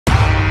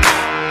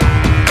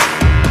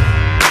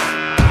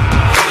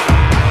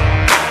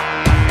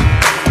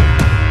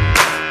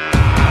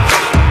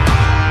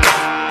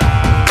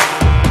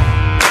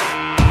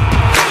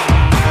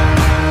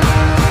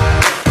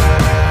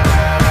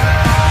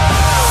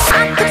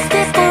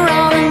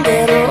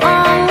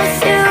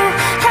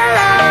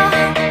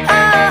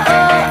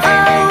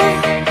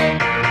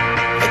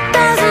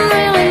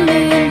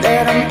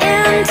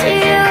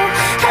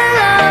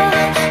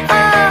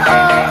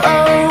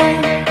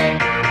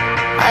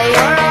You're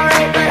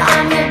alright, but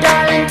I'm your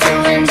darling to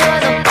enjoy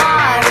the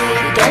party.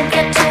 Don't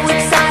get too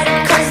excited,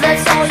 cause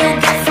that's all you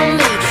get from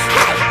me.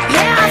 Hey,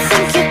 yeah, I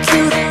think you're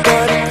cute,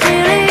 but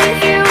really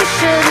you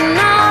should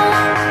know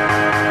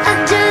I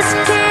just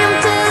came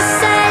to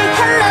say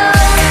hello.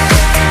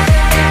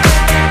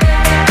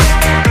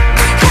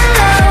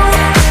 Hello.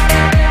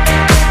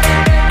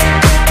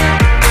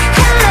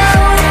 Hello.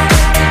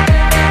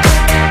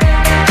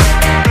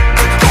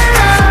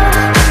 Hello.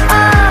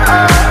 Oh,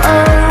 oh,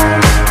 oh.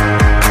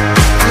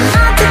 I'm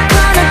not the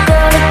kind of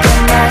girl to get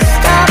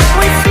messed up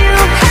with you.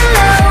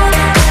 Hello.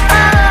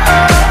 Oh,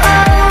 oh,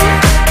 oh.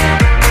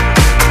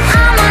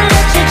 I'ma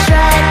let you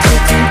try to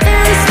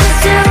convince me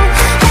to.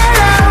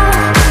 Hello.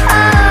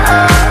 Oh,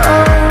 oh,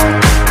 oh.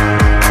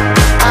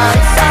 Oh,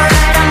 it's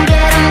alright, I'm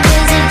getting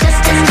busy,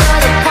 just enjoy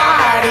the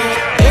party.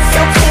 It's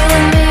okay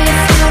with me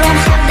if you don't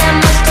have that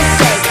much to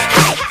say.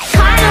 Hey,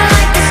 kinda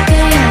like this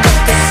game, but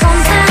there's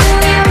something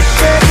you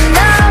should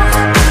know.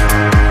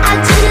 I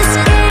just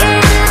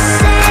came to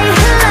say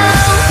hello.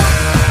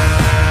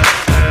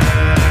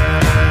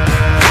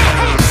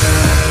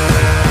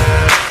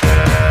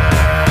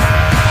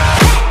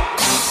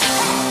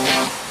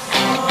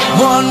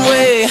 One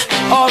way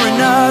or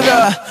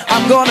another,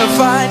 I'm gonna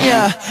find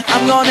ya.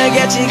 I'm gonna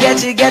get you,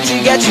 get you, get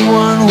you, get you.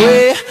 One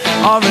way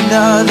or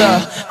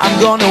another, I'm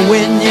gonna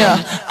win ya.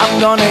 I'm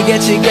gonna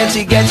get you, get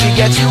you, get you,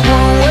 get you.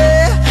 One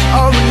way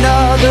or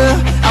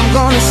another, I'm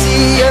gonna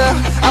see ya.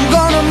 I'm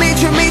gonna meet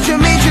you, meet you,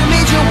 meet you,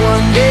 meet you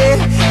one day.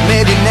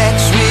 Maybe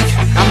next week,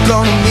 I'm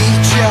gonna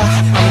meet ya.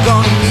 I'm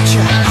gonna meet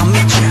ya, I'll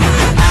meet ya.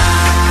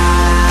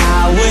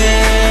 I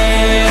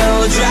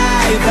will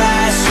drive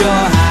past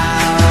your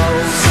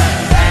house,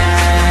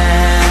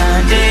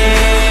 and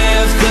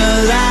if the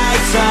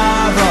lights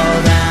are all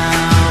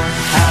down,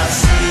 I'll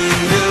see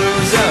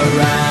who's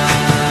around.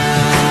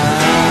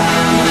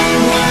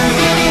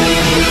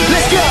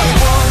 Let's go!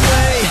 One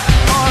way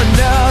or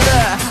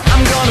another,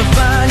 I'm gonna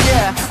find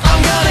ya.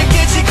 I'm gonna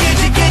get you, get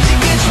you, get you,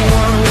 get you.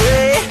 One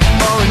way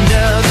or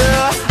another,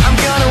 I'm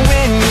gonna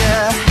win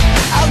ya.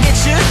 I'll get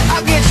you,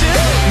 I'll get you.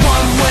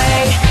 One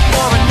way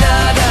or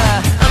another,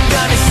 I'm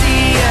gonna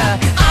see ya.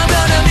 I'm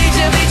gonna meet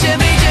you, meet you,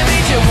 meet you,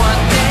 meet you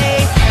one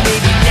day.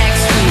 Maybe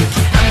next week,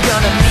 I'm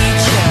gonna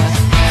meet ya.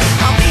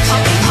 I'll meet you,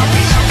 I'll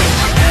meet you.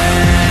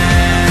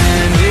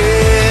 And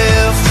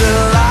if the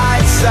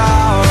lights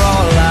are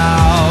all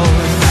out,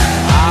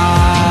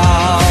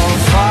 I'll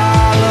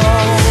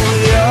follow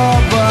your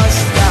bus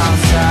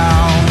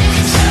downtown,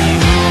 see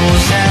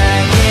who's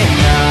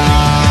hanging out.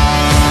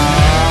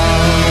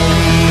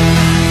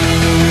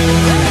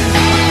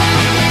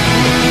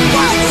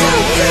 One, two,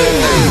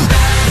 three.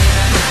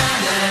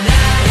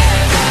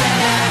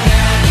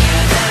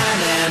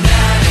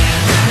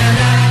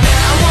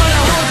 I wanna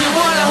hold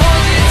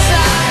you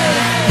tight.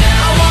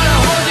 I wanna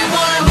hold you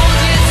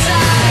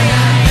tight.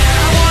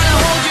 I wanna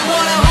hold you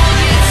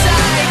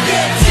tight.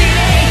 Get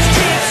teenage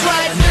kicks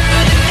right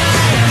through the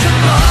night.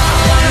 Come on.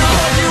 I wanna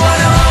hold you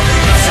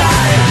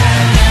tight.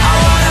 I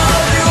wanna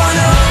hold you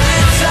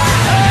tight.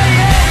 Oh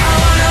yeah. I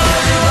wanna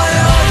hold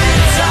you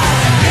tight.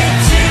 Get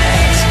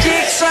teenage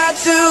kicks right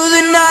through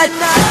the night.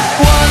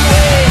 One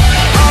way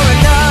or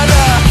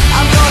another,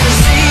 I'm gonna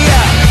see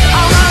ya.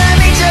 I'm gonna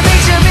meet you,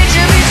 meet you, meet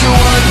you, meet you.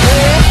 One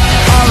way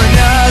or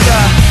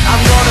another,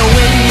 I'm gonna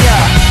win ya.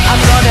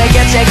 I'm gonna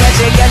get you, get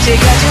you, get you,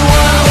 get you.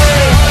 One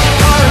way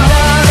or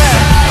another,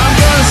 I'm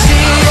gonna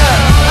see ya.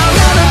 I'm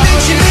gonna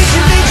meet you, meet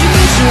you, meet you,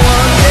 meet you.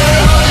 One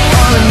way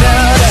or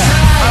another,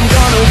 I'm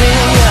gonna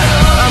win ya.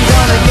 I'm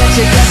gonna get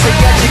you, get you,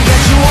 get you,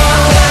 get you.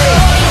 One way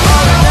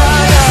or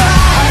another,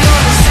 I'm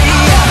gonna see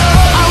ya.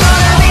 I'm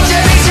gonna meet you,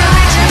 meet you,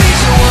 meet you, meet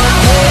you. One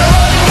way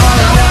or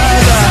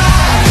another,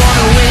 I'm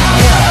gonna win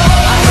ya.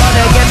 I'm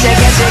gonna get you,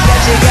 get you,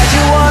 get you, get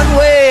you. One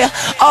way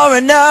or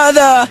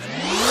another.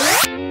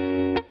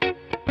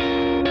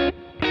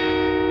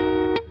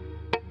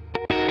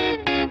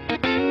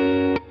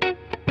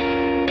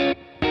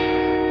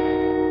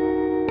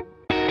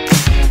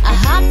 I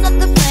hopped off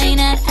the plane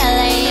at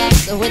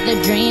LAX with a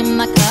dream,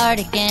 my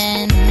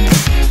cardigan.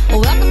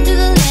 Welcome to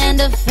the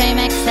land of fame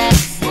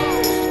excess.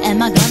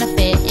 Am I gonna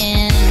fit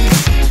in?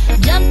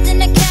 Jumped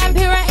in a cab,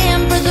 here I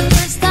am for the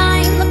first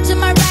time. Look to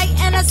my right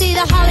and I see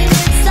the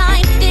Hollywood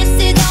sign. This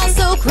is all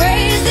so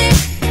crazy.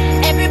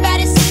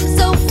 Everybody seems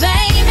so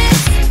famous.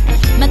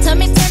 My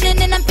tummy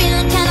turning and I'm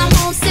feeling kinda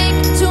homesick.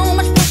 Too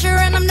much pressure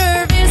and I'm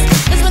nervous.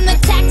 That's when the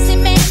taxi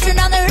man turned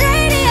on the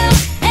radio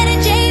and a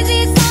Jay-Z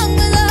song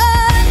was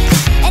on.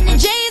 And the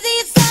Jay-Z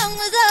song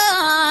was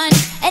on.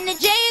 And the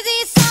Jay-Z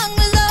song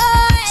was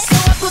on. So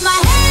I put my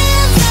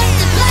hands up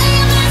to play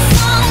my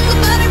song. The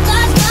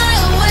butterflies fly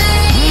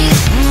away.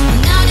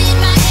 Nodding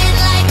my head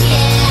like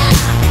yeah.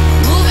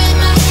 Moving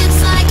my hips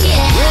like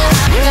yeah.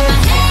 Got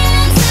my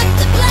hands up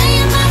to play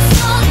my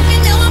song. You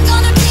know I'm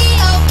gonna be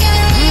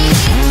okay.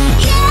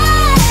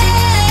 Yeah.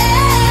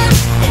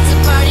 It's a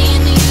party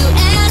in the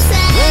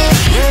USA.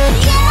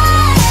 Yeah.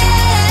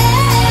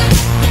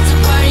 It's a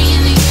party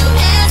in the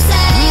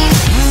USA.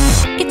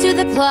 Get to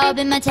the club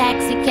in my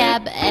taxi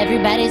cab.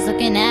 Everybody's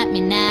looking at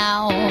me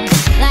now.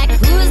 Like,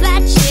 who's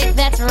that chick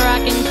that's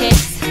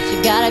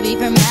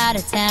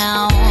of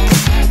town.